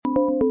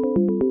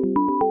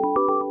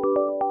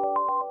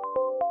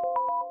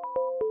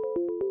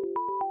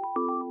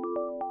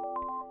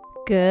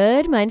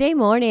Good Monday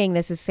morning.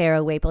 This is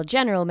Sarah Waple,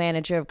 General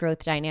Manager of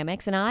Growth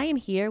Dynamics, and I am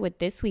here with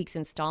this week's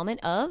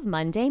installment of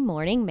Monday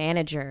Morning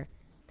Manager.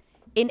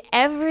 In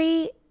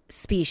every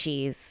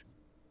species,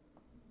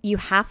 you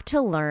have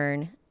to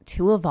learn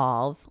to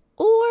evolve,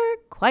 or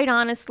quite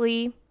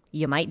honestly,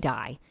 you might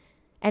die.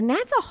 And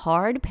that's a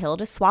hard pill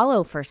to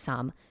swallow for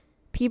some.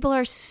 People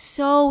are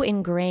so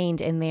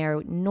ingrained in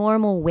their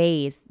normal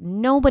ways.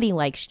 Nobody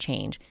likes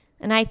change.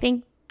 And I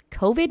think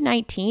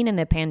COVID-19 and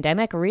the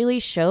pandemic really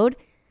showed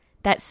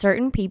that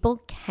certain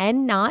people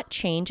cannot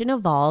change and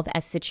evolve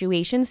as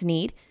situations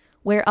need,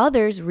 where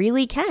others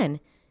really can.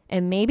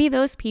 And maybe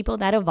those people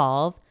that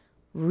evolve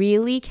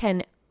really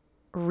can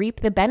reap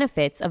the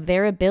benefits of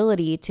their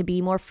ability to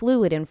be more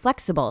fluid and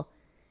flexible.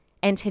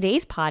 And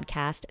today's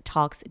podcast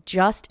talks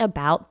just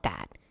about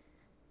that.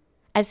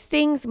 As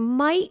things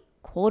might,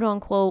 quote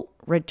unquote,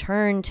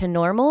 return to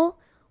normal,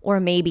 or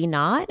maybe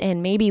not,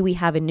 and maybe we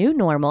have a new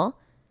normal,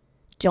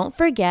 don't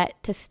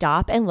forget to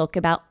stop and look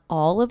about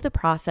all of the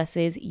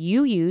processes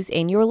you use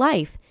in your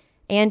life.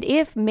 And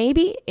if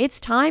maybe it's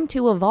time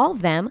to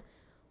evolve them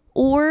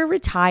or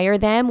retire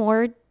them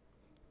or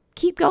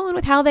keep going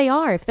with how they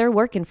are if they're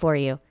working for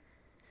you.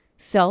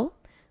 So,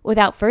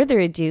 without further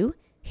ado,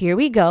 here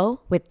we go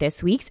with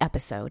this week's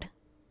episode.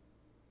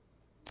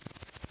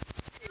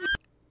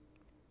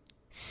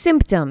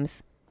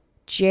 Symptoms.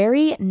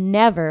 Jerry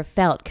never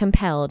felt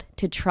compelled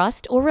to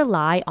trust or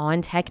rely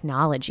on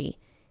technology.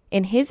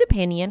 In his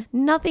opinion,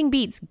 nothing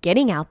beats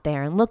getting out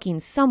there and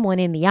looking someone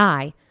in the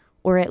eye,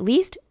 or at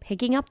least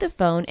picking up the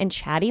phone and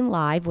chatting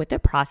live with a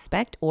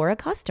prospect or a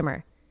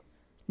customer.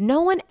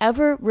 No one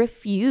ever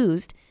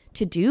refused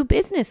to do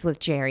business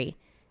with Jerry,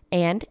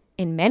 and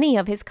in many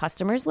of his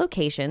customers'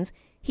 locations,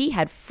 he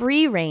had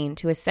free rein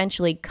to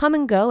essentially come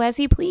and go as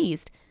he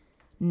pleased.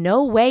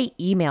 No way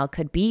email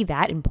could be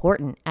that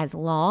important as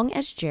long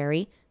as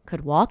Jerry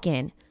could walk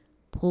in,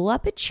 pull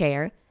up a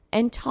chair,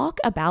 and talk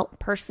about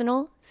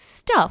personal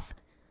stuff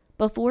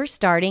before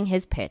starting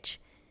his pitch.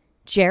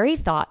 Jerry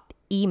thought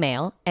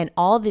email and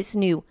all this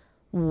new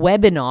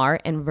webinar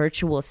and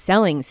virtual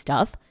selling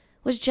stuff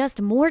was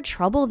just more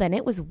trouble than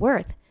it was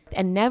worth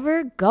and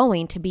never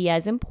going to be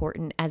as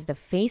important as the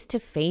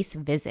face-to-face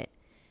visit.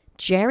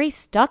 Jerry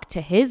stuck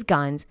to his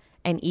guns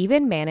and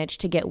even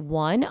managed to get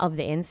one of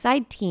the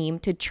inside team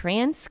to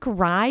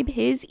transcribe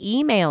his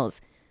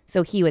emails,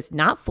 so he was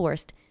not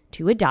forced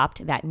to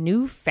adopt that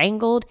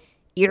newfangled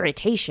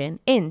irritation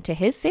into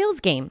his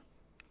sales game.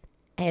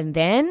 And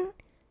then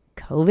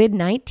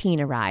COVID-19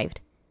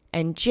 arrived,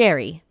 and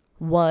Jerry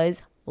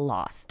was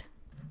lost.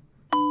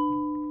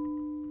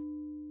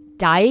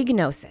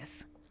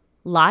 Diagnosis.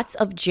 Lots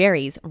of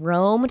Jerrys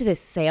roamed the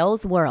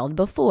sales world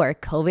before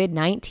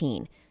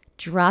COVID-19,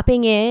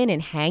 dropping in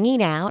and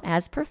hanging out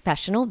as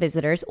professional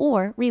visitors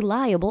or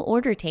reliable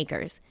order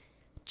takers.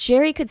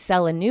 Jerry could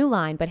sell a new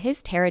line, but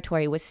his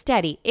territory was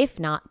steady, if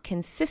not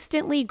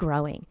consistently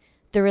growing.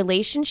 The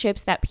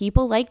relationships that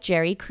people like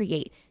Jerry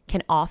create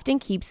can often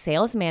keep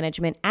sales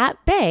management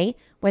at bay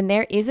when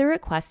there is a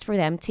request for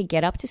them to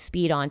get up to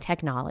speed on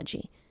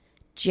technology.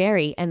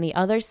 Jerry and the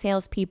other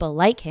salespeople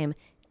like him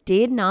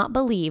did not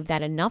believe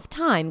that enough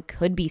time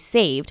could be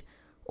saved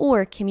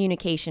or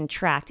communication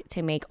tracked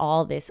to make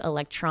all this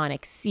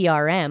electronic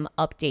CRM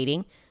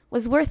updating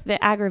was worth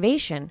the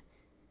aggravation.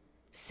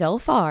 So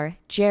far,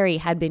 Jerry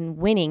had been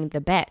winning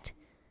the bet,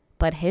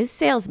 but his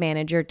sales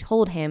manager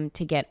told him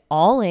to get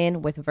all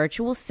in with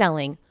virtual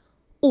selling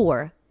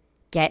or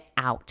get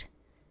out.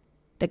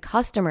 The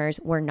customers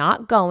were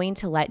not going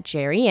to let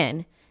Jerry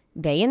in.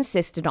 They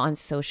insisted on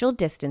social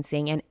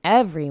distancing, and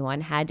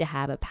everyone had to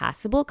have a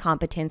passable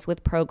competence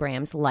with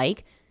programs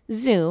like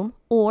Zoom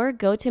or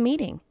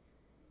GoToMeeting.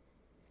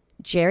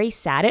 Jerry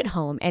sat at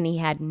home and he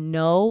had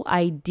no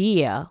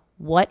idea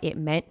what it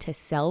meant to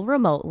sell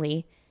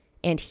remotely,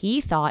 and he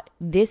thought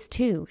this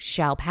too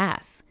shall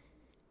pass.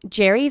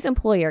 Jerry's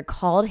employer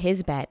called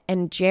his bet,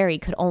 and Jerry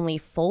could only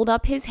fold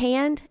up his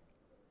hand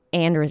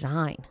and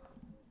resign.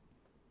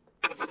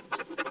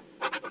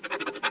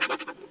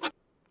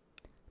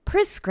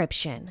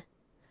 Prescription.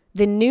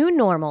 The new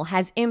normal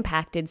has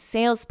impacted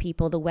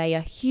salespeople the way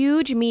a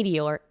huge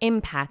meteor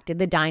impacted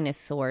the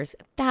dinosaurs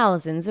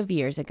thousands of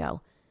years ago.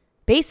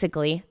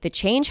 Basically, the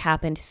change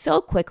happened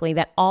so quickly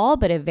that all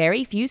but a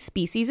very few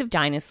species of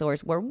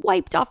dinosaurs were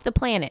wiped off the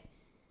planet.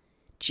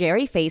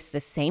 Jerry faced the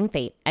same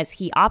fate as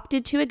he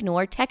opted to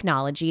ignore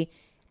technology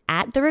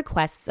at the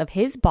requests of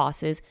his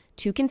bosses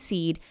to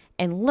concede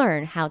and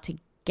learn how to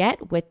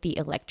get with the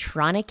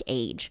electronic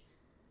age.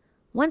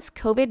 Once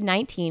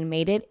COVID-19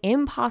 made it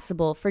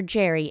impossible for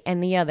Jerry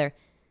and the other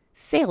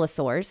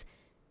salosaurs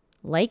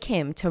like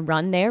him to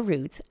run their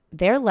routes,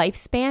 their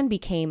lifespan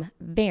became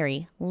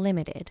very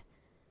limited.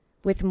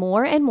 With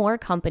more and more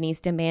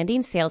companies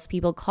demanding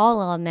salespeople call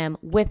on them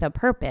with a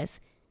purpose,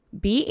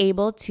 be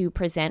able to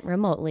present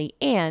remotely,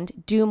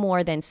 and do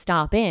more than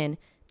stop in,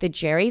 the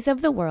Jerrys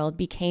of the world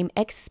became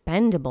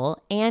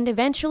expendable, and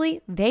eventually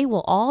they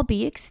will all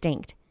be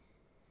extinct.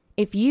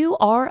 If you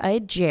are a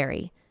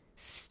Jerry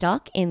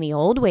stuck in the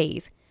old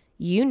ways,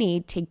 You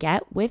need to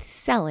get with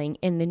selling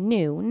in the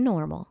new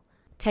normal.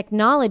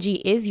 Technology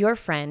is your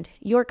friend.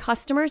 Your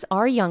customers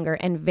are younger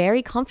and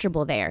very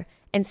comfortable there,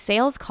 and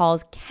sales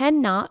calls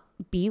cannot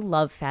be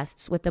love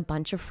fests with a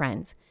bunch of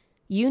friends.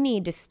 You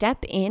need to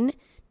step in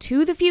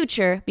to the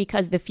future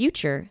because the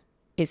future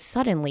is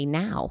suddenly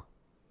now.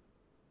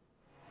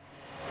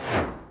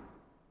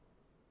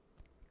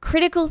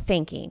 Critical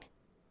thinking.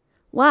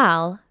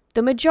 While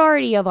the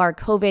majority of our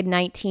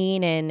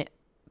COVID-19 and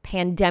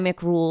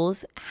pandemic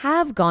rules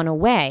have gone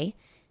away,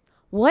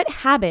 what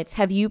habits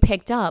have you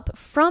picked up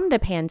from the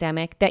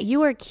pandemic that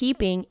you are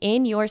keeping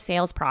in your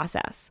sales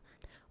process?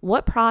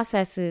 What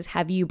processes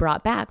have you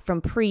brought back from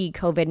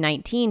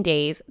pre-COVID-19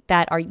 days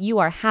that you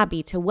are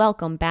happy to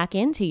welcome back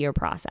into your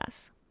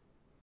process?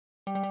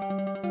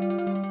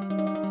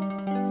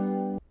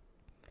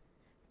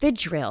 The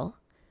drill.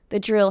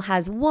 The drill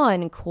has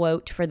one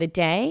quote for the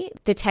day.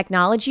 The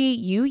technology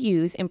you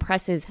use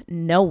impresses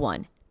no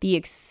one. The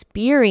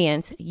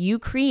experience you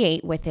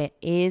create with it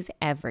is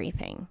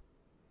everything.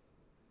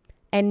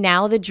 And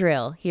now the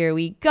drill. Here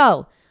we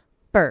go.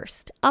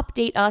 First,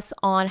 update us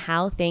on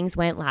how things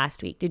went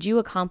last week. Did you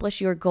accomplish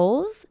your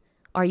goals?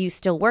 Are you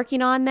still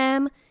working on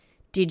them?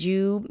 Did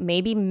you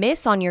maybe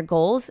miss on your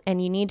goals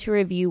and you need to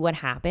review what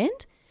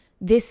happened?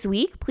 This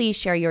week, please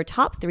share your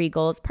top 3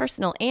 goals,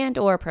 personal and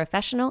or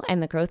professional,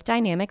 and the growth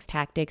dynamics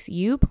tactics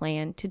you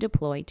plan to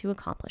deploy to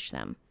accomplish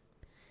them.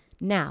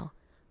 Now,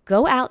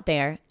 go out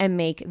there and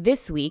make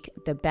this week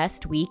the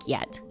best week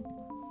yet.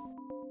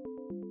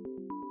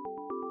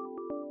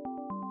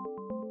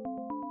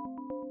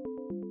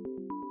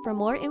 For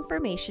more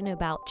information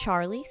about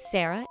Charlie,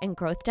 Sarah, and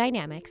Growth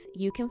Dynamics,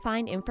 you can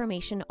find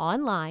information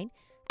online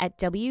at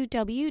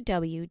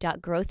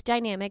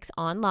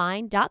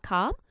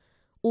www.growthdynamicsonline.com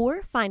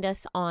or find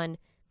us on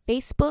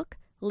Facebook,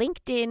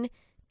 LinkedIn,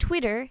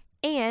 Twitter,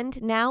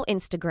 and now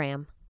Instagram.